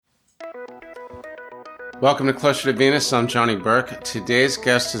Welcome to Closer to Venus. I'm Johnny Burke. Today's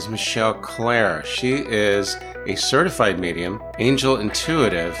guest is Michele Clare. She is a certified medium, angel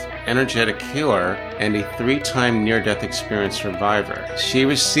intuitive, energetic healer, and a 3-time near-death experience survivor. She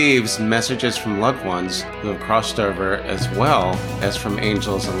receives messages from loved ones who have crossed over, as well as from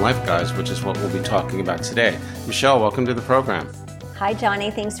angels and life guides, which is what we'll be talking about today. Michele, welcome to the program. Hi, Johnny.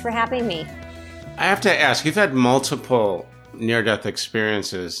 Thanks for having me. I have to ask, you've had multiple near-death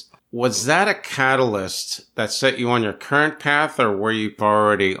experiences. Was that a catalyst that set you on your current path, or were you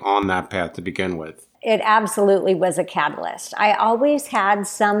already on that path to begin with? It absolutely was a catalyst. I always had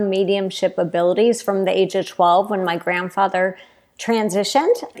some mediumship abilities from the age of 12 when my grandfather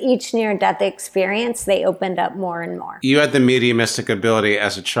transitioned. Each near-death experience, they opened up more and more. You had the mediumistic ability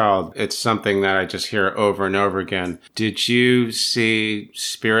as a child. It's something that I just hear over and over again. Did you see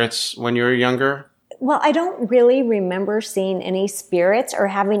spirits when you were younger? Well, I don't really remember seeing any spirits or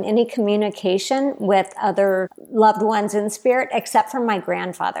having any communication with other loved ones in spirit, except for my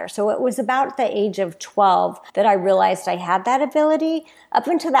grandfather. So it was about the age of 12 that I realized I had that ability. Up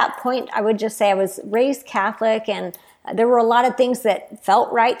until that point, I would just say I was raised Catholic, and there were a lot of things that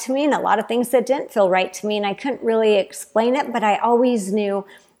felt right to me and a lot of things that didn't feel right to me, and I couldn't really explain it, but I always knew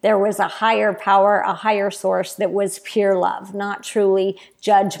there was a higher power, a higher source that was pure love, not truly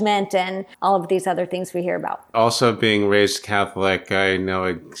judgment and all of these other things we hear about. Also, being raised Catholic, I know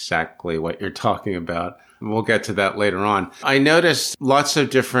exactly what you're talking about. We'll get to that later on. I noticed lots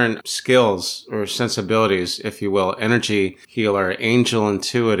of different skills or sensibilities, if you will, energy healer, angel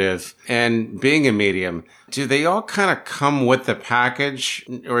intuitive, and being a medium. Do they all kind of come with the package,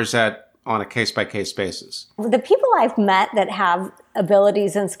 or is that on a case-by-case basis? The people I've met that have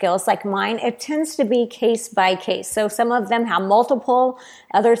abilities and skills like mine, it tends to be case by case. So some of them have multiple,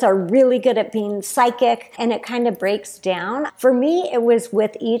 others are really good at being psychic, and it kind of breaks down. For me, it was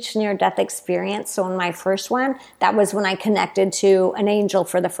with each near-death experience. So in my first one, that was when I connected to an angel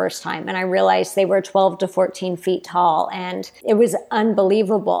for the first time, and I realized they were 12 to 14 feet tall, and it was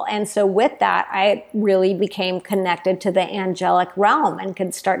unbelievable. And so with that, I really became connected to the angelic realm and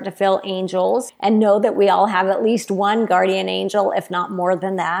could start to feel angels and know that we all have at least one guardian angel, if not more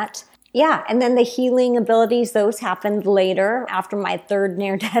than that. Yeah, and then the healing abilities, those happened later after my third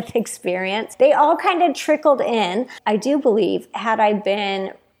near-death experience. They all kind of trickled in. I do believe, had I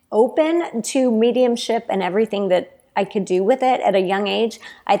been open to mediumship and everything that I could do with it at a young age,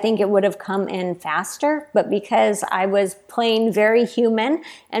 I think it would have come in faster. But because I was playing very human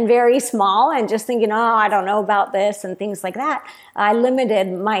and very small and just thinking, oh, I don't know about this and things like that, I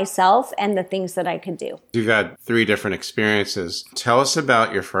limited myself and the things that I could do. You've had 3 different experiences. Tell us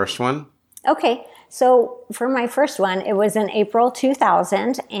about your first one. Okay. So for my first one, it was in April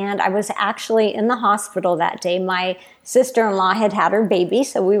 2000, and I was actually in the hospital that day. My sister-in-law had had her baby,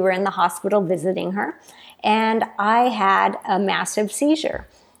 so we were in the hospital visiting her. And I had a massive seizure.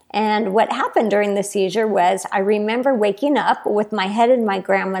 And what happened during the seizure was I remember waking up with my head in my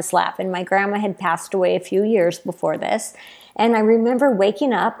grandma's lap, and my grandma had passed away a few years before this. And I remember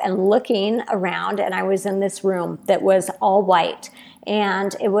waking up and looking around, and I was in this room that was all white.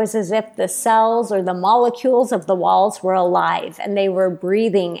 And it was as if the cells or the molecules of the walls were alive, and they were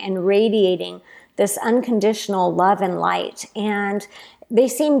breathing and radiating this unconditional love and light. And they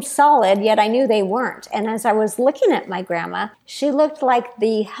seemed solid, yet I knew they weren't. And as I was looking at my grandma, she looked like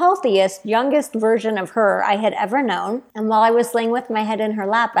the healthiest, youngest version of her I had ever known. And while I was laying with my head in her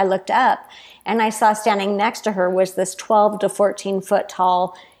lap, I looked up and I saw standing next to her was this 12 to 14 foot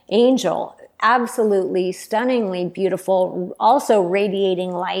tall angel. Absolutely stunningly beautiful, also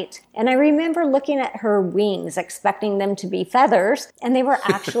radiating light. And I remember looking at her wings, expecting them to be feathers, and they were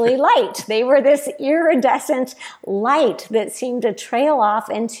actually light. They were this iridescent light that seemed to trail off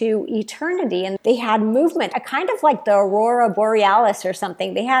into eternity. And they had movement, a kind of like the aurora borealis or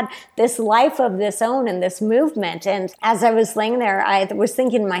something. They had this life of this own and this movement. And as I was laying there, I was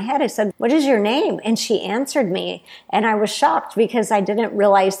thinking in my head, I said, "What is your name?" And she answered me. And I was shocked because I didn't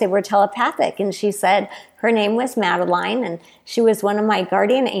realize they were telepathic. And she said her name was Madeline, and she was one of my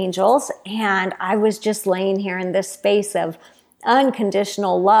guardian angels. And I was just laying here in this space of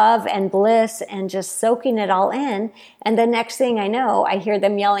unconditional love and bliss and just soaking it all in. And the next thing I know, I hear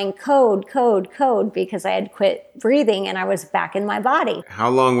them yelling, "Code, code, code," because I had quit breathing and I was back in my body. How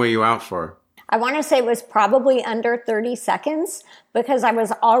long were you out for? I want to say it was probably under 30 seconds because I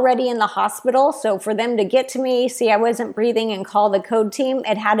was already in the hospital. So for them to get to me, see I wasn't breathing and call the code team,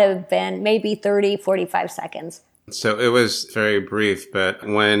 it had to have been maybe 30, 45 seconds. So it was very brief, but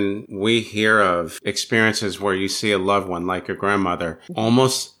when we hear of experiences where you see a loved one like your grandmother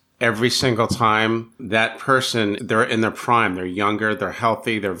almost every single time that person, they're in their prime, they're younger, they're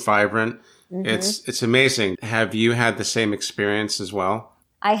healthy, they're vibrant. It's amazing. Have you had the same experience as well?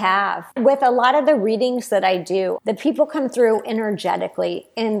 I have. With a lot of the readings that I do, the people come through energetically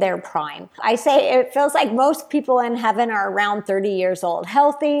in their prime. I say it feels like most people in heaven are around 30 years old,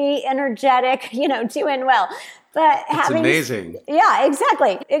 healthy, energetic, doing well. But it's amazing. Yeah,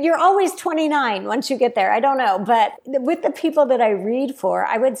 exactly. You're always 29 once you get there. I don't know. But with the people that I read for,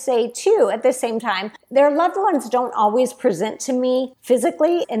 I would say too, at the same time, their loved ones don't always present to me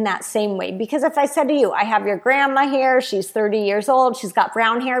physically in that same way. Because if I said to you, I have your grandma here, she's 30 years old, she's got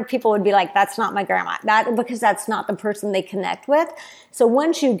brown hair, people would be like, that's not my grandma. Because that's not the person they connect with. So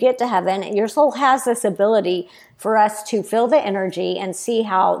once you get to heaven, your soul has this ability for us to feel the energy and see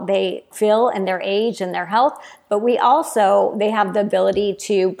how they feel and their age and their health. But they have the ability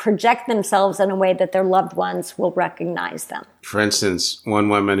to project themselves in a way that their loved ones will recognize them. For instance, one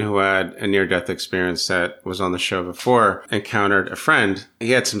woman who had a near-death experience that was on the show before encountered a friend.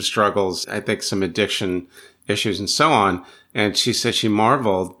 He had some struggles, I think some addiction issues and so on. And she said she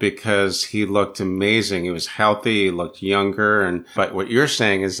marveled because he looked amazing. He was healthy. He looked younger. But what you're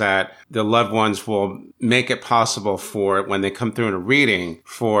saying is that the loved ones will make it possible for, when they come through in a reading,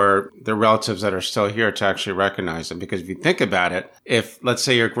 for the relatives that are still here to actually recognize them. Because if you think about it, if let's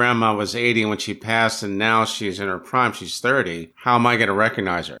say your grandma was 80 when she passed and now she's in her prime, she's 30, how am I going to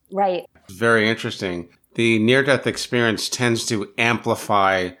recognize her? Right. Very interesting. The near-death experience tends to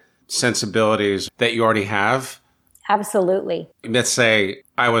amplify sensibilities that you already have. Absolutely. Let's say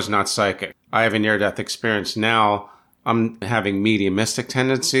I was not psychic. I have a near-death experience now. I'm having mediumistic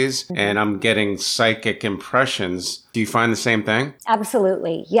tendencies and I'm getting psychic impressions. Do you find the same thing?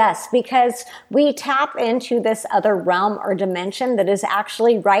 Absolutely. Yes, because we tap into this other realm or dimension that is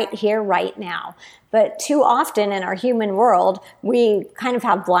actually right here, right now. But too often in our human world, we kind of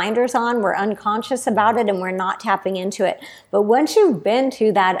have blinders on, we're unconscious about it, and we're not tapping into it. But once you've been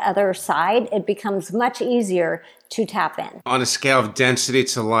to that other side, it becomes much easier to tap in. On a scale of density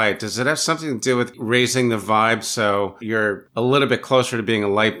to light, does it have something to do with raising the vibe so you're a little bit closer to being a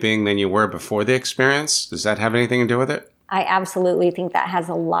light being than you were before the experience? Does that have anything to do with it? I absolutely think that has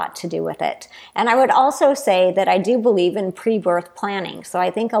a lot to do with it. And I would also say that I do believe in pre-birth planning. So I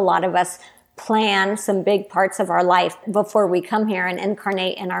think a lot of us plan some big parts of our life before we come here and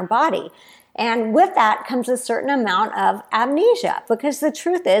incarnate in our body. And with that comes a certain amount of amnesia, because the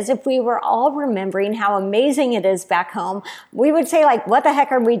truth is, if we were all remembering how amazing it is back home, we would say, like, what the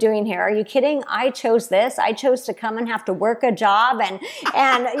heck are we doing here? Are you kidding? I chose this. I chose to come and have to work a job and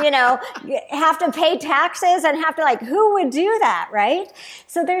have to pay taxes and have to, who would do that, right?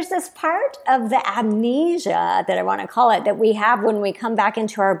 So there's this part of the amnesia that I want to call it that we have when we come back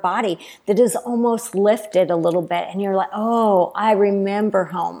into our body that is almost lifted a little bit. And you're like, oh, I remember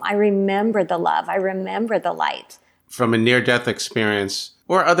home. I remember the love. I remember the light. From a near-death experience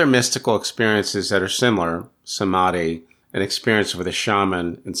or other mystical experiences that are similar, samadhi, an experience with a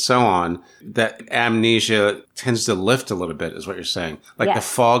shaman, and so on, that amnesia tends to lift a little bit, is what you're saying. Like the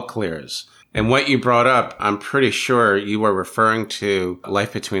fog clears. And what you brought up, I'm pretty sure you were referring to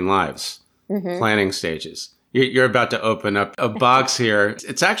life between lives, planning stages. You're about to open up a box here.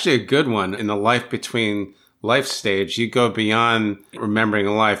 It's actually a good one in the life between life stage. You go beyond remembering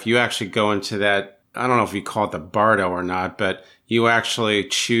life. You actually go into that, I don't know if you call it the bardo or not, but you actually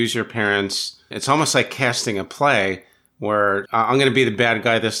choose your parents. It's almost like casting a play where I'm going to be the bad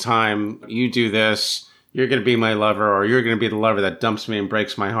guy this time. You do this. You're going to be my lover, or you're going to be the lover that dumps me and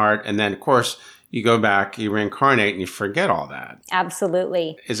breaks my heart. And then, of course, you go back, you reincarnate, and you forget all that.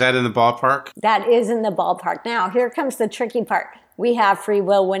 Absolutely. Is that in the ballpark? That is in the ballpark. Now, here comes the tricky part. We have free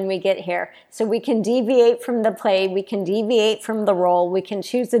will when we get here. So we can deviate from the play. We can deviate from the role. We can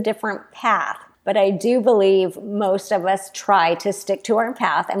choose a different path. But I do believe most of us try to stick to our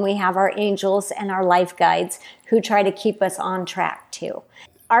path, and we have our angels and our life guides who try to keep us on track too.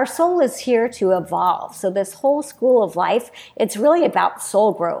 Our soul is here to evolve. So this whole school of life, it's really about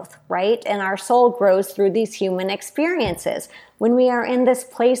soul growth, right? And our soul grows through these human experiences. When we are in this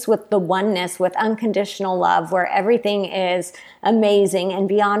place with the oneness, with unconditional love, where everything is amazing and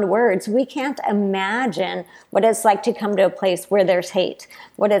beyond words, we can't imagine what it's like to come to a place where there's hate,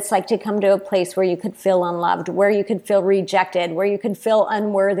 what it's like to come to a place where you could feel unloved, where you could feel rejected, where you could feel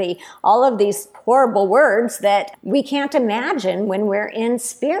unworthy, all of these horrible words that we can't imagine when we're in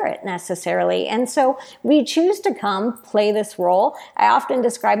spirit necessarily. And so we choose to come play this role. I often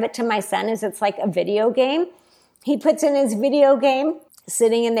describe it to my son as it's like a video game. He puts in his video game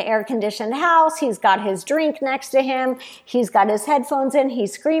sitting in the air-conditioned house. He's got his drink next to him. He's got his headphones in.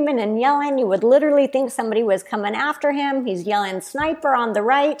 He's screaming and yelling. You would literally think somebody was coming after him. He's yelling sniper on the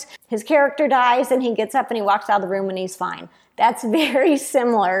right. His character dies and he gets up and he walks out of the room and he's fine. That's very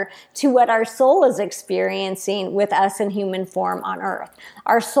similar to what our soul is experiencing with us in human form on earth.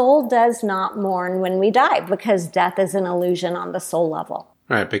 Our soul does not mourn when we die because death is an illusion on the soul level.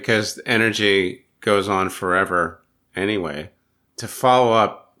 Right, because energy goes on forever anyway. To follow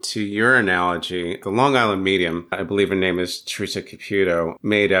up to your analogy, the Long Island medium, I believe her name is Teresa Caputo,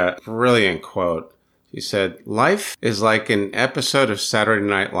 made a brilliant quote. She said, "Life is like an episode of Saturday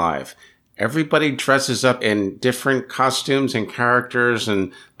Night Live. Everybody dresses up in different costumes and characters,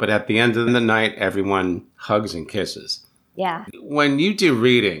 but at the end of the night, everyone hugs and kisses." Yeah. When you do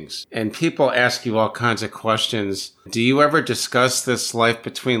readings and people ask you all kinds of questions, do you ever discuss this life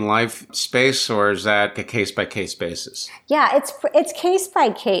between life space, or is that a case-by-case basis? Yeah, it's case by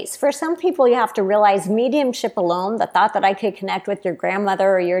case. For some people, you have to realize mediumship alone, the thought that I could connect with your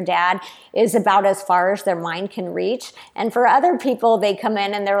grandmother or your dad, is about as far as their mind can reach. And for other people, they come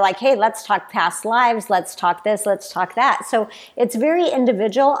in and they're like, hey, let's talk past lives, let's talk this, let's talk that. So it's very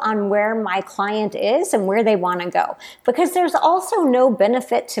individual on where my client is and where they want to go. Because there's also no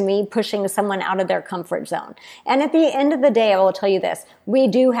benefit to me pushing someone out of their comfort zone. And at the end of the day, I will tell you this, we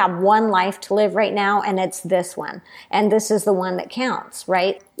do have one life to live right now, and it's this one. And this is the one that counts,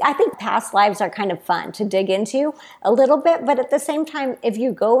 right? I think past lives are kind of fun to dig into a little bit, but at the same time, if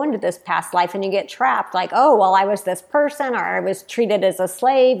you go into this past life and you get trapped, like, oh, well, I was this person, or I was treated as a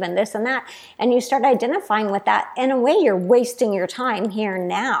slave and this and that, and you start identifying with that, in a way, you're wasting your time here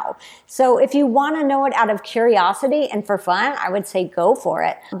now. So if you want to know it out of curiosity and for fun, I would say go for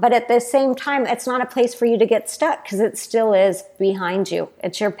it. But at the same time, it's not a place for you to get stuck because it still is behind you.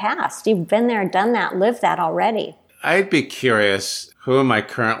 It's your past. You've been there, done that, lived that already. I'd be curious who in my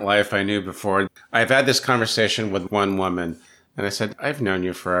current life I knew before. I've had this conversation with one woman, and I said, I've known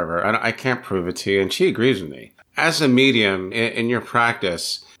you forever. I can't prove it to you. And she agrees with me. As a medium in your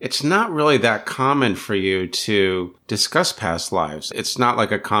practice, it's not really that common for you to discuss past lives. It's not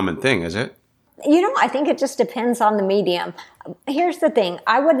like a common thing, is it? You know, I think it just depends on the medium. Here's the thing.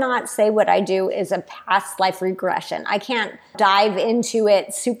 I would not say what I do is a past life regression. I can't dive into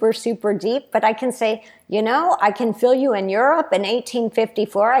it super, super deep, but I can say, you know, I can fill you in Europe in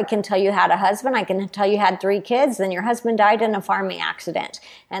 1854. I can tell you had a husband. I can tell you had 3 kids. Then your husband died in a farming accident.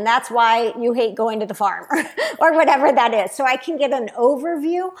 And that's why you hate going to the farm or whatever that is. So I can get an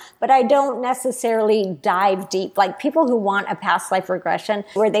overview, but I don't necessarily dive deep. Like people who want a past life regression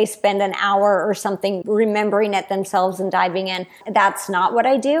where they spend an hour or something remembering it themselves and diving in. That's not what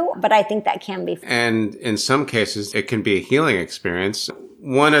I do, but I think that can be fun. And in some cases, it can be a healing experience.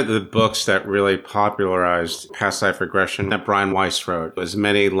 One of the books that really popularized past life regression that Brian Weiss wrote was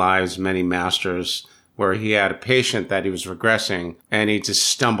Many Lives, Many Masters, where he had a patient that he was regressing and he just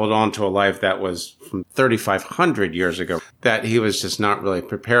stumbled onto a life that was from 3,500 years ago that he was just not really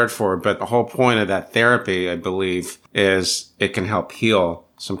prepared for. But the whole point of that therapy, I believe, is it can help heal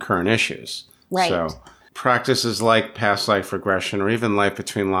some current issues. Right. So practices like past life regression or even life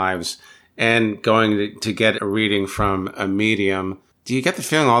between lives and going to get a reading from a medium. Do you get the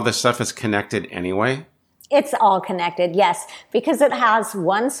feeling all this stuff is connected anyway? It's all connected, yes, because it has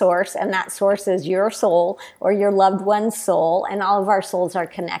one source, and that source is your soul or your loved one's soul, and all of our souls are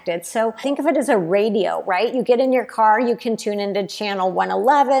connected. So think of it as a radio, right? You get in your car, you can tune into channel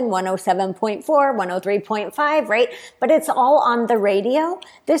 111, 107.4, 103.5, right? But it's all on the radio.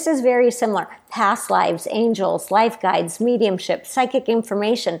 This is very similar. Past lives, angels, life guides, mediumship, psychic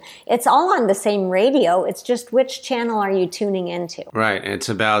information. It's all on the same radio. It's just which channel are you tuning into? Right. It's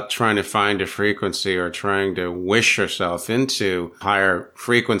about trying to find a frequency or trying to wish yourself into higher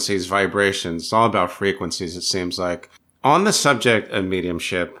frequencies, vibrations. It's all about frequencies, it seems like. On the subject of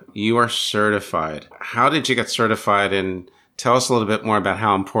mediumship, you are certified. How did you get certified? And tell us a little bit more about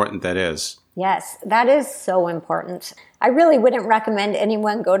how important that is. Yes, that is so important. I really wouldn't recommend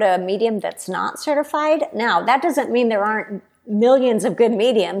anyone go to a medium that's not certified. Now, that doesn't mean there aren't millions of good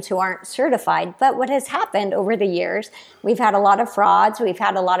mediums who aren't certified. But what has happened over the years, we've had a lot of frauds. We've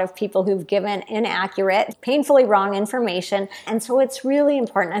had a lot of people who've given inaccurate, painfully wrong information. And so it's really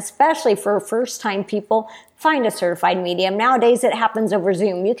important, especially for first-time people, find a certified medium. Nowadays, it happens over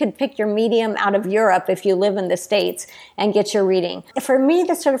Zoom. You could pick your medium out of Europe if you live in the States and get your reading. For me,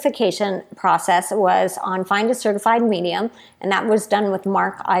 the certification process was on Find a Certified Medium, and that was done with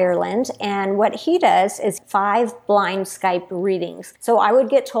Mark Ireland. And what he does is 5 blind Skype readings. So I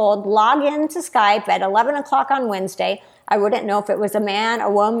would get told, log in to Skype at 11 o'clock on Wednesday. I wouldn't know if it was a man, a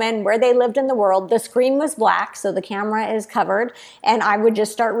woman, where they lived in the world. The screen was black, so the camera is covered, and I would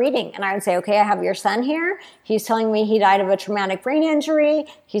just start reading. And I would say, okay, I have your son here. He's telling me he died of a traumatic brain injury.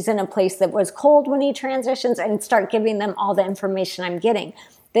 He's in a place that was cold when he transitions, and start giving them all the information I'm getting.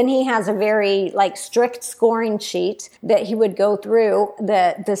 Then he has a very strict scoring sheet that he would go through,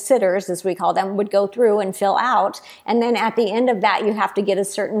 the sitters, as we call them, would go through and fill out. And then at the end of that, you have to get a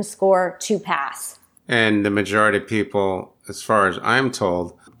certain score to pass. And the majority of people, as far as I'm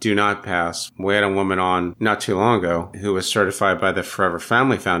told, do not pass. We had a woman on not too long ago who was certified by the Forever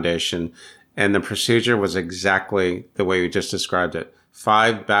Family Foundation, and the procedure was exactly the way you just described it.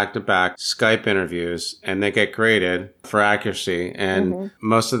 5 back-to-back Skype interviews, and they get graded for accuracy, and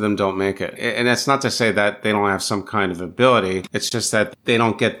most of them don't make it. And that's not to say that they don't have some kind of ability. It's just that they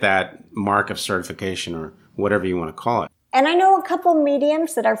don't get that mark of certification or whatever you want to call it. And I know a couple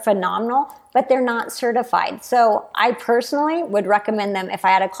mediums that are phenomenal, but they're not certified. So I personally would recommend them. If I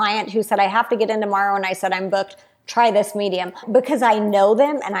had a client who said, I have to get in tomorrow, and I said, I'm booked, try this medium, because I know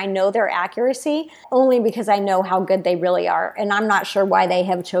them and I know their accuracy, only because I know how good they really are. And I'm not sure why they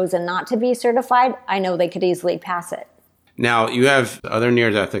have chosen not to be certified. I know they could easily pass it. Now, you have other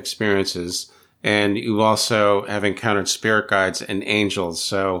near-death experiences, and you also have encountered spirit guides and angels.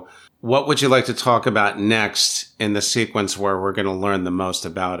 So what would you like to talk about next in the sequence where we're going to learn the most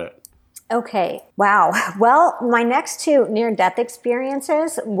about it? Okay. Wow. Well, my next 2 near-death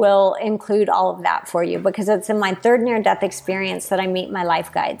experiences will include all of that for you, because it's in my 3rd near-death experience that I meet my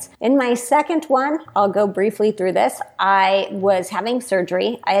life guides. In my 2nd one, I'll go briefly through this. I was having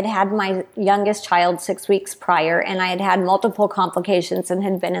surgery. I had had my youngest child 6 weeks prior, and I had had multiple complications and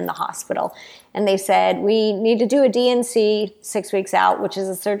had been in the hospital. And they said, we need to do a DNC 6 weeks out, which is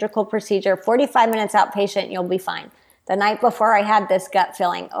a surgical procedure, 45 minutes outpatient, you'll be fine. The night before, I had this gut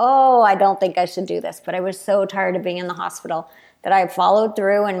feeling, I don't think I should do this. But I was so tired of being in the hospital that I followed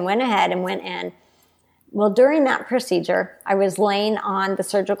through and went ahead and went in. Well, during that procedure, I was laying on the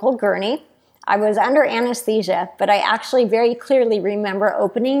surgical gurney. I was under anesthesia, but I actually very clearly remember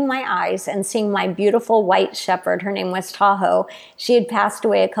opening my eyes and seeing my beautiful white shepherd. Her name was Tahoe. She had passed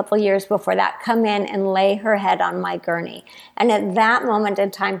away a couple years before that, come in and lay her head on my gurney. And at that moment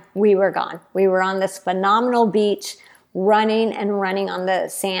in time, we were gone. We were on this phenomenal beach, running and running on the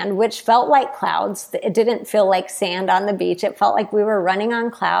sand, which felt like clouds. It didn't feel like sand on the beach. It felt like we were running on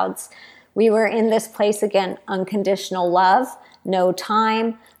clouds. We were in this place again, unconditional love, no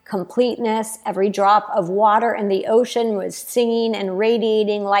time, completeness. Every drop of water in the ocean was singing and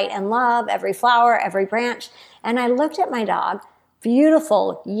radiating light and love, every flower, every branch. And I looked at my dog,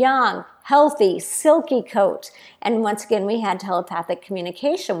 beautiful, young, healthy, silky coat. And once again, we had telepathic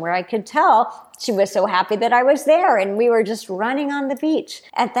communication where I could tell she was so happy that I was there, and we were just running on the beach.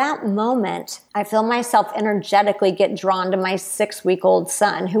 At that moment, I feel myself energetically get drawn to my 6-week-old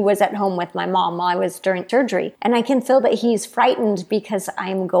son who was at home with my mom while I was during surgery. And I can feel that he's frightened because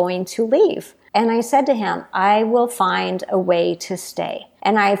I'm going to leave. And I said to him, I will find a way to stay.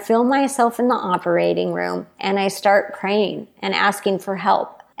 And I feel myself in the operating room, and I start praying and asking for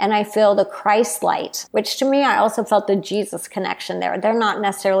help. And I feel the Christ light, which to me, I also felt the Jesus connection there. They're not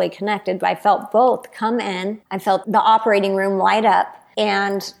necessarily connected, but I felt both come in. I felt the operating room light up,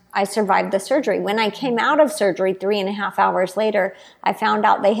 and I survived the surgery. When I came out of surgery 3.5 hours later, I found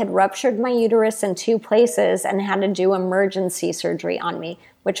out they had ruptured my uterus in 2 places and had to do emergency surgery on me,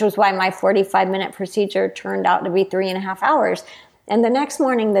 which was why my 45-minute procedure turned out to be 3.5 hours. And the next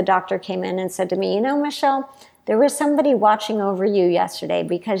morning, the doctor came in and said to me, Michele, there was somebody watching over you yesterday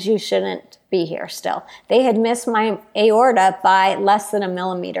because you shouldn't be here still. They had missed my aorta by less than 1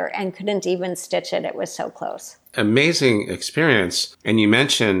 millimeter and couldn't even stitch it. It was so close. Amazing experience. And you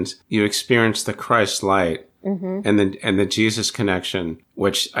mentioned you experienced the Christ light and the Jesus connection,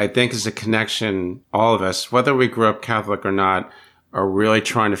 which I think is a connection all of us, whether we grew up Catholic or not, are really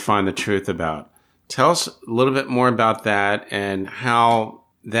trying to find the truth about. Tell us a little bit more about that and how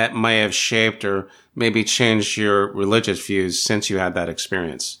that may have shaped or maybe changed your religious views since you had that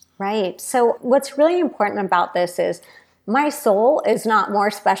experience. Right. So what's really important about this is my soul is not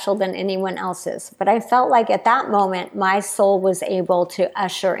more special than anyone else's. But I felt like at that moment, my soul was able to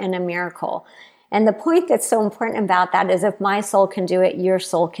usher in a miracle. And the point that's so important about that is if my soul can do it, your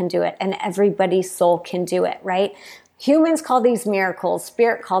soul can do it, and everybody's soul can do it, right? Humans call these miracles,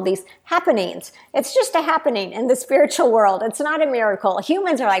 spirit call these happenings. It's just a happening in the spiritual world. It's not a miracle.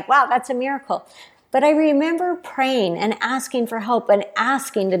 Humans are like, wow, that's a miracle. But I remember praying and asking for help and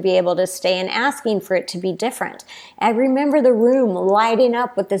asking to be able to stay and asking for it to be different. I remember the room lighting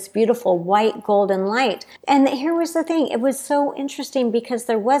up with this beautiful white golden light. And here was the thing. It was so interesting because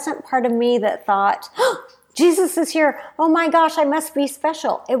there wasn't part of me that thought, Jesus is here. Oh my gosh, I must be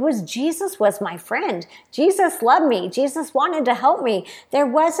special. It was Jesus was my friend. Jesus loved me. Jesus wanted to help me. There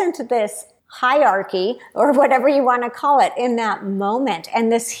wasn't this hierarchy or whatever you want to call it in that moment.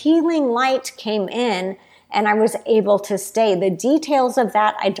 And this healing light came in and I was able to stay. The details of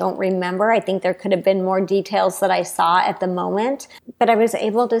that, I don't remember. I think there could have been more details that I saw at the moment, but I was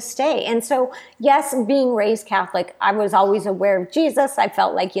able to stay. And so, yes, being raised Catholic, I was always aware of Jesus. I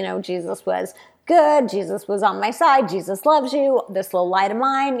felt like, Jesus was good. Jesus was on my side. Jesus loves you. This little light of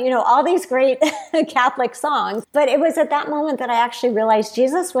mine, all these great Catholic songs. But it was at that moment that I actually realized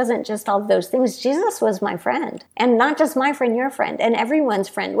Jesus wasn't just all of those things. Jesus was my friend, and not just my friend, your friend, and everyone's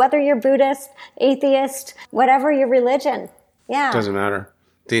friend, whether you're Buddhist, atheist, whatever your religion. Yeah. Doesn't matter.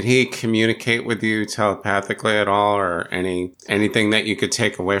 Did he communicate with you telepathically at all, or anything that you could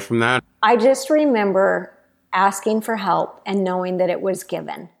take away from that? I just remember asking for help and knowing that it was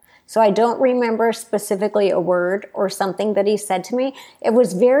given. So I don't remember specifically a word or something that he said to me. It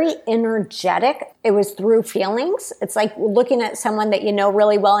was very energetic. It was through feelings. It's like looking at someone that you know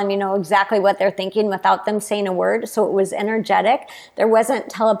really well and you know exactly what they're thinking without them saying a word. So it was energetic. There wasn't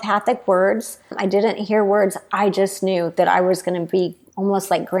telepathic words. I didn't hear words. I just knew that I was going to be almost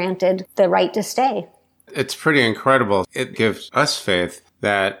like granted the right to stay. It's pretty incredible. It gives us faith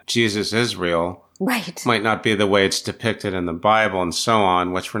that Jesus is real. Right. Might not be the way it's depicted in the Bible and so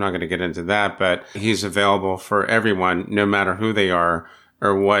on, which we're not going to get into that, but he's available for everyone, no matter who they are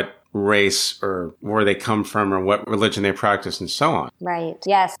or what race or where they come from or what religion they practice and so on. Right.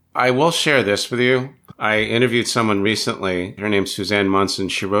 Yes. I will share this with you. I interviewed someone recently. Her name's Suzanne Munson.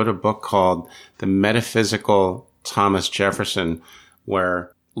 She wrote a book called The Metaphysical Thomas Jefferson,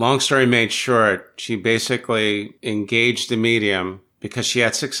 where, long story made short, she basically engaged a medium because she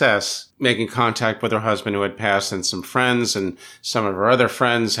had success making contact with her husband who had passed, and some friends and some of her other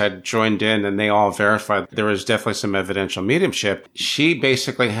friends had joined in, and they all verified there was definitely some evidential mediumship. She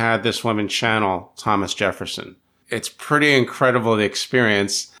basically had this woman channel Thomas Jefferson. It's pretty incredible, the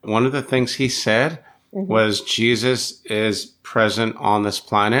experience. One of the things he said was Jesus is present on this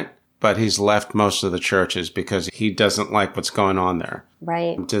planet, but he's left most of the churches because he doesn't like what's going on there.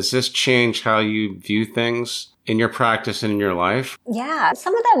 Right. Does this change how you view things in your practice and in your life? Yeah.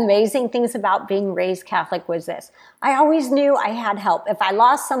 Some of the amazing things about being raised Catholic was this. I always knew I had help. If I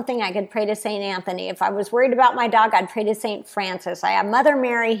lost something, I could pray to St. Anthony. If I was worried about my dog, I'd pray to St. Francis. I have Mother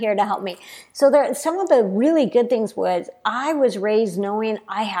Mary here to help me. So some of the really good things was I was raised knowing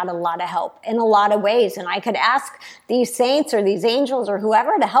I had a lot of help in a lot of ways. And I could ask these saints or these angels or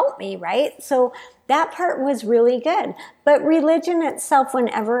whoever to help me, right? So that part was really good. But religion itself,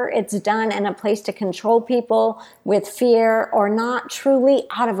 whenever it's done in a place to control people with fear or not truly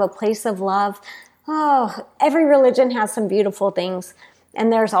out of a place of love, every religion has some beautiful things.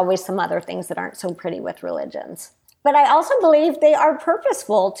 And there's always some other things that aren't so pretty with religions. But I also believe they are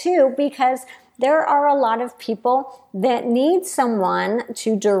purposeful too, because there are a lot of people that need someone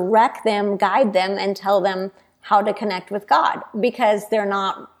to direct them, guide them, and tell them how to connect with God, because they're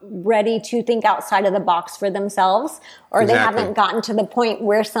not ready to think outside of the box for themselves, or They haven't gotten to the point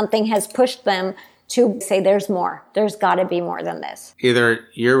where something has pushed them to say there's more. There's got to be more than this. Either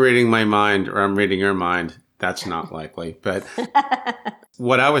you're reading my mind or I'm reading your mind. That's not likely. But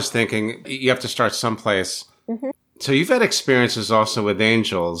what I was thinking, you have to start someplace. Mm-hmm. So you've had experiences also with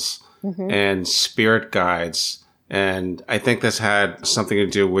angels and spirit guides. And I think this had something to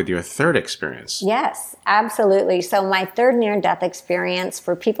do with your third experience. Yes, absolutely. So my third near-death experience,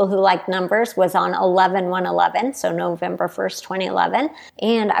 for people who like numbers, was on 11/1/11, so November 1st, 2011.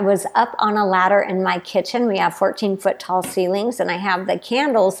 And I was up on a ladder in my kitchen. We have 14-foot tall ceilings, and I have the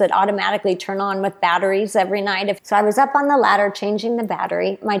candles that automatically turn on with batteries every night. So I was up on the ladder changing the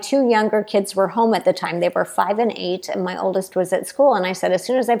battery. My two younger kids were home at the time. They were 5 and 8, and my oldest was at school. And I said, as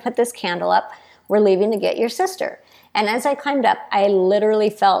soon as I put this candle up, we're leaving to get your sister. And as I climbed up, I literally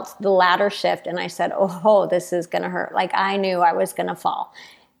felt the ladder shift, and I said, oh, this is going to hurt. Like I knew I was going to fall.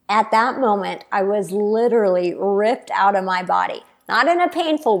 At that moment, I was literally ripped out of my body. Not in a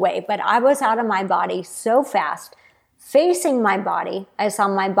painful way, but I was out of my body so fast. Facing my body, I saw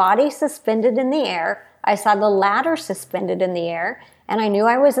my body suspended in the air. I saw the ladder suspended in the air, and I knew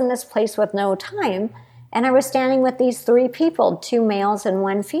I was in this place with no time. And I was standing with these 3 people, 2 males and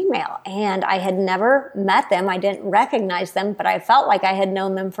 1 female. And I had never met them. I didn't recognize them, but I felt like I had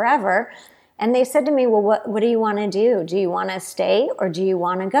known them forever. And they said to me, well, what do you want to do? Do you want to stay or do you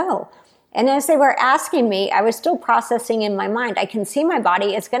want to go? And as they were asking me, I was still processing in my mind. I can see my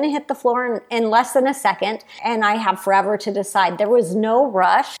body. It's going to hit the floor in less than a second, and I have forever to decide. There was no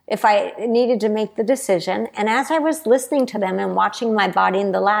rush if I needed to make the decision. And as I was listening to them and watching my body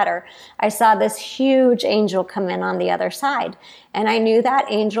in the ladder, I saw this huge angel come in on the other side. And I knew that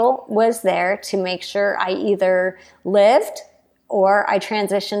angel was there to make sure I either lived or I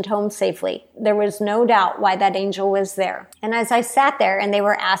transitioned home safely. There was no doubt why that angel was there. And as I sat there and they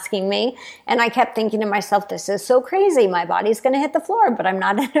were asking me, and I kept thinking to myself, this is so crazy. My body's going to hit the floor, but I'm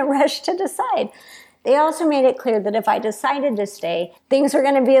not in a rush to decide. They also made it clear that if I decided to stay, things were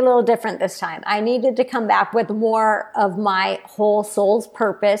going to be a little different this time. I needed to come back with more of my whole soul's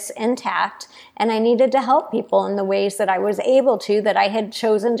purpose intact, and I needed to help people in the ways that I was able to, that I had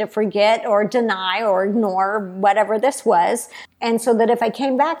chosen to forget or deny or ignore, whatever this was. And so that if I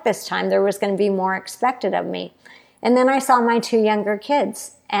came back this time, there was going to be more expected of me. And then I saw my 2 younger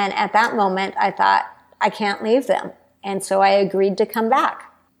kids. And at that moment, I thought, I can't leave them. And so I agreed to come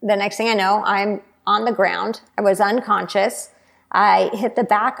back. The next thing I know, I'm on the ground. I was unconscious. I hit the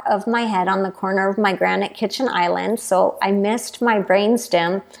back of my head on the corner of my granite kitchen island. So I missed my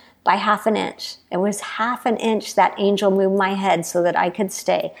brainstem by half an inch. It was half an inch that angel moved my head so that I could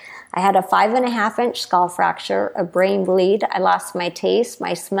stay. I had a 5.5-inch skull fracture, a brain bleed. I lost my taste,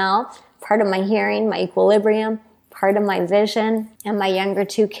 my smell, part of my hearing, my equilibrium, part of my vision, and my younger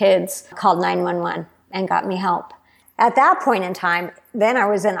 2 kids called 911 and got me help. At that point in time, then I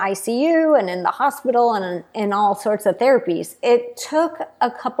was in ICU and in the hospital and in all sorts of therapies. It took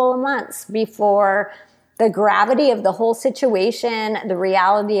a couple of months before the gravity of the whole situation, the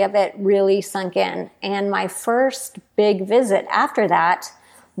reality of it really sunk in. And my first big visit after that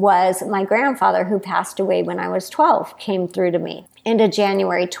was my grandfather, who passed away when I was 12, came through to me. Into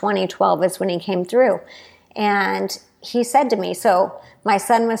January 2012 is when he came through. And he said to me, so my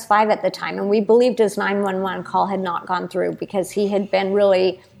son was 5 at the time, and we believed his 911 call had not gone through because he had been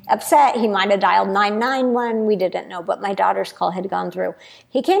really upset. He might have dialed 991. We didn't know, but my daughter's call had gone through.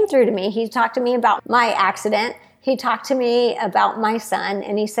 He came through to me. He talked to me about my accident. He talked to me about my son,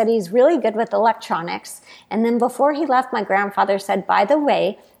 and he said he's really good with electronics. And then before he left, my grandfather said, by the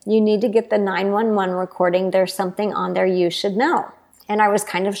way, you need to get the 911 recording. There's something on there you should know. And I was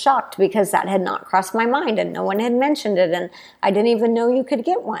kind of shocked because that had not crossed my mind and no one had mentioned it. And I didn't even know you could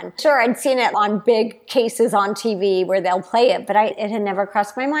get one. Sure, I'd seen it on big cases on TV where they'll play it, but it had never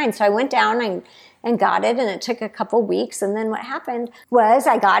crossed my mind. So I went down and got it, and it took a couple weeks. And then what happened was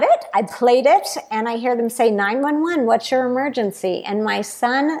I got it, I played it, and I hear them say, 911, what's your emergency? And my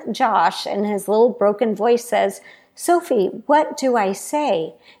son, Josh, in his little broken voice says, Sophie, what do I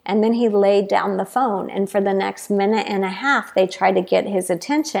say? And then he laid down the phone, and for the next minute and a half, they tried to get his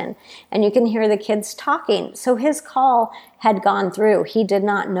attention. And you can hear the kids talking. So his call had gone through. He did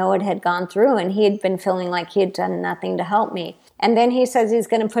not know it had gone through, and he had been feeling like he had done nothing to help me. And then he says he's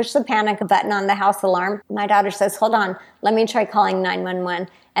going to push the panic button on the house alarm. My daughter says, hold on, let me try calling 911.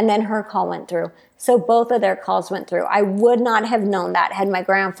 And then her call went through. So both of their calls went through. I would not have known that had my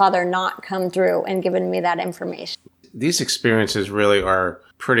grandfather not come through and given me that information. These experiences really are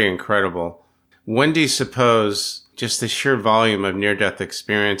pretty incredible. When do you suppose just the sheer volume of near-death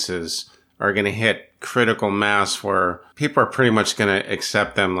experiences are going to hit critical mass where people are pretty much going to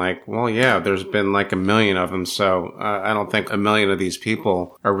accept them like, well, yeah, there's been like 1 million of them, so I don't think 1 million of these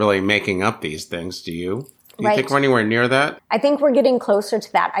people are really making up these things, do you? Do you think we're anywhere near that? I think we're getting closer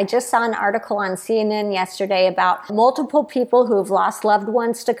to that. I just saw an article on CNN yesterday about multiple people who have lost loved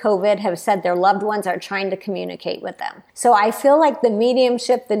ones to COVID have said their loved ones are trying to communicate with them. So I feel like the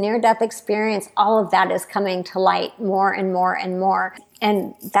mediumship, the near-death experience, all of that is coming to light more and more and more.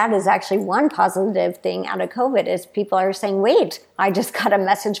 And that is actually one positive thing out of COVID is people are saying, wait, I just got a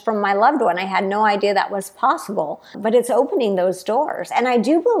message from my loved one. I had no idea that was possible. But it's opening those doors. And I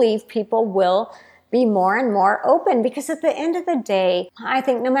do believe people will be more and more open because at the end of the day, I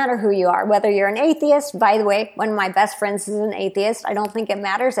think no matter who you are, whether you're an atheist, by the way, one of my best friends is an atheist. I don't think it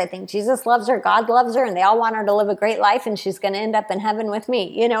matters. I think Jesus loves her, God loves her, and they all want her to live a great life and she's going to end up in heaven with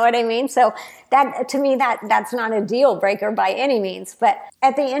me. You know what I mean? So that, to me, that's not a deal breaker by any means. But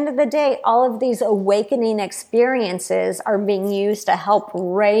at the end of the day, all of these awakening experiences are being used to help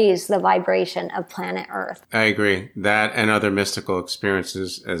raise the vibration of planet Earth. I agree. That and other mystical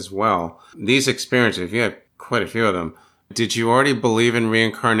experiences as well. These experiences, you had quite a few of them. Did you already believe in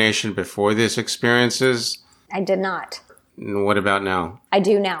reincarnation before these experiences? I did not. What about now? I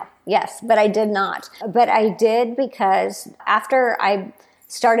do now, yes, but I did not. But I did because after I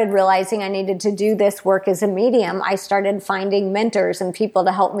started realizing I needed to do this work as a medium, I started finding mentors and people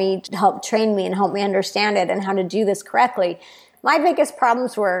to help train me and help me understand it and how to do this correctly. my biggest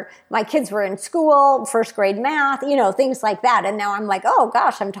problems were my kids were in school, first grade math, things like that. And now I'm like, oh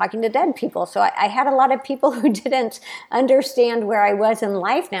gosh, I'm talking to dead people. So I had a lot of people who didn't understand where I was in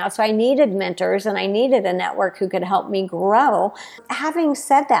life now. So I needed mentors and I needed a network who could help me grow. Having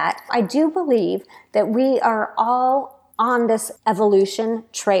said that, I do believe that we are all on this evolution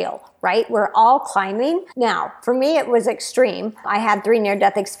trail, right? We're all climbing. Now, for me, it was extreme. I had 3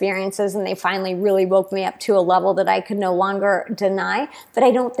 near-death experiences and they finally really woke me up to a level that I could no longer deny. But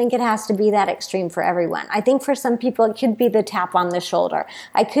I don't think it has to be that extreme for everyone. I think for some people, it could be the tap on the shoulder.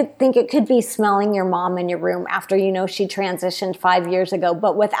 I could think it could be smelling your mom in your room after, she transitioned 5 years ago.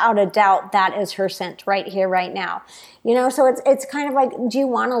 But without a doubt, that is her scent right here, right now. So it's kind of like, do you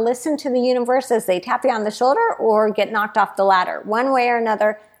want to listen to the universe as they tap you on the shoulder or get knocked off the ladder? One way or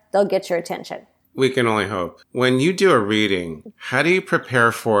another, they'll get your attention. We can only hope. When you do a reading, how do you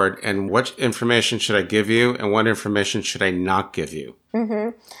prepare for it, and what information should I give you and what information should I not give you?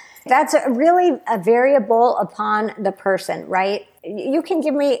 Mm-hmm. That's really a variable upon the person, right? You can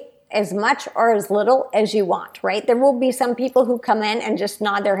give me as much or as little as you want, right? There will be some people who come in and just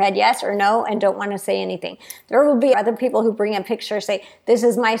nod their head yes or no and don't want to say anything. There will be other people who bring a picture, say, this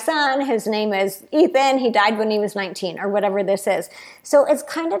is my son, his name is Ethan, he died when he was 19, or whatever this is. So it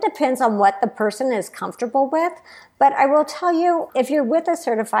kind of depends on what the person is comfortable with. But I will tell you, if you're with a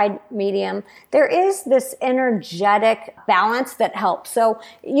certified medium, there is this energetic balance that helps. So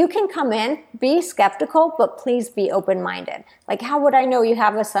you can come in, be skeptical, but please be open-minded. Like, how would I know you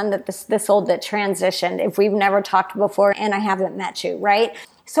have a son that this old that transitioned if we've never talked before and I haven't met you, right?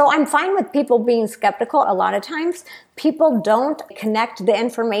 So I'm fine with people being skeptical. A lot of times people don't connect the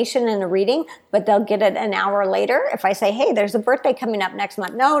information in a reading, but they'll get it an hour later. If I say, hey, there's a birthday coming up next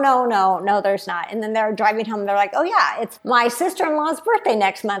month. No, there's not. And then they're driving home. They're like, oh yeah, it's my sister-in-law's birthday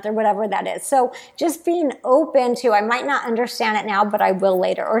next month or whatever that is. So just being open to, I might not understand it now, but I will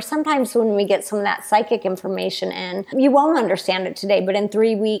later. Or sometimes when we get some of that psychic information in, you won't understand it today, but in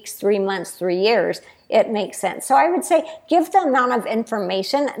 3 weeks, 3 months, 3 years, it makes sense. So I would say give the amount of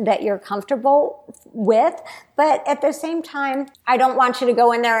information that you're comfortable with, but at the same time, I don't want you to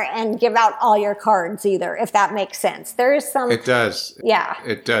go in there and give out all your cards either, if that makes sense. There is some... It does. Yeah.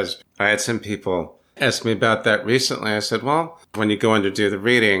 It does. I had some people ask me about that recently. I said, well, when you go in to do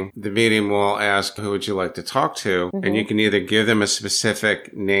the medium will ask, who would you like to talk to? Mm-hmm. And you can either give them a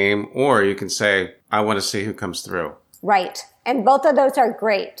specific name or you can say, I want to see who comes through. Right. And both of those are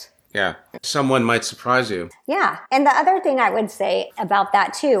great. Yeah. Someone might surprise you. Yeah. And the other thing I would say about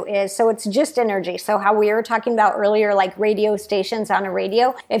that too is, so it's just energy. So how we were talking about earlier, like radio stations on a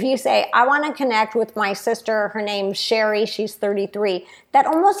radio, if you say, I want to connect with my sister, her name's Sherry, she's 33, that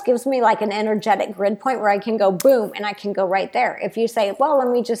almost gives me like an energetic grid point where I can go boom and I can go right there. If you say, well, let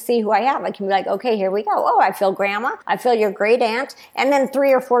me just see who I have, I can be like, okay, here we go. Oh, I feel grandma. I feel your great aunt. And then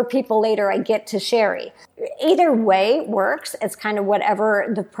 3 or 4 people later, I get to Sherry. Either way works. It's kind of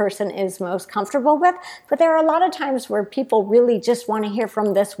whatever the person is most comfortable with. But there are a lot of times where people really just want to hear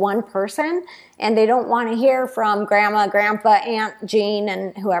from this one person and they don't want to hear from grandma, grandpa, aunt, Jean,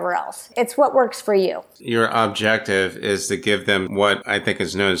 and whoever else. It's what works for you. Your objective is to give them what I think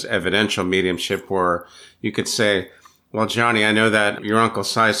is known as evidential mediumship, where you could say, well, Johnny, I know that your Uncle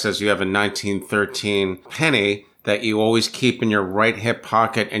Si says you have a 1913 penny that you always keep in your right hip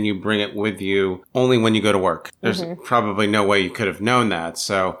pocket and you bring it with you only when you go to work. There's probably no way you could have known that.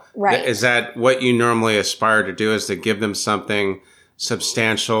 So is that what you normally aspire to do, is to give them something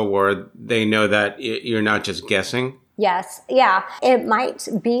substantial where they know that you're not just guessing? Yes. Yeah. It might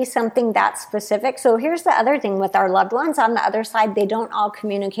be something that specific. So here's the other thing with our loved ones. On the other side, they don't all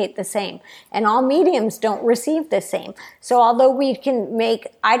communicate the same. And all mediums don't receive the same. So although we can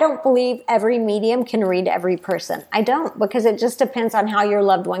I don't believe every medium can read every person. I don't, because it just depends on how your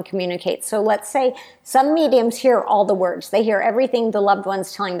loved one communicates. So let's say some mediums hear all the words. They hear everything the loved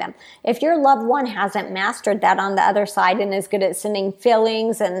one's telling them. If your loved one hasn't mastered that on the other side and is good at sending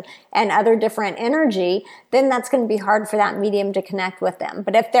feelings and other different energy, then that's going to be hard for that medium to connect with them.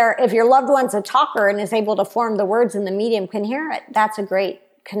 But if your loved one's a talker and is able to form the words and the medium can hear it, that's a great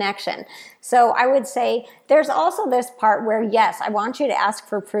connection. So I would say there's also this part where, yes, I want you to ask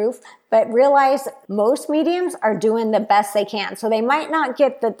for proof, but realize most mediums are doing the best they can. So they might not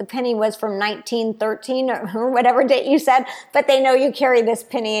get that the penny was from 1913 or whatever date you said, but they know you carry this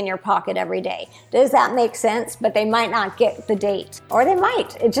penny in your pocket every day. Does that make sense? But they might not get the date, or they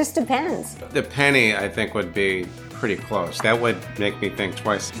might. It just depends. The penny, I think, would be pretty close. That would make me think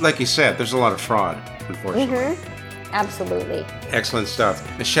twice. Like you said, there's a lot of fraud, unfortunately. Absolutely. Excellent stuff.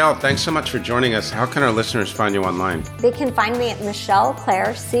 Michele, thanks so much for joining us. How can our listeners find you online? They can find me at Michele,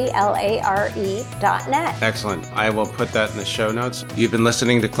 Clare, CLARE.net. Excellent. I will put that in the show notes. You've been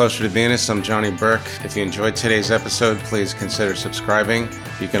listening to Closer to Venus. I'm Johnny Burke. If you enjoyed today's episode, please consider subscribing.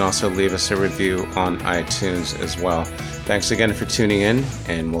 You can also leave us a review on iTunes as well. Thanks again for tuning in,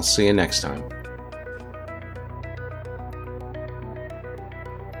 and we'll see you next time.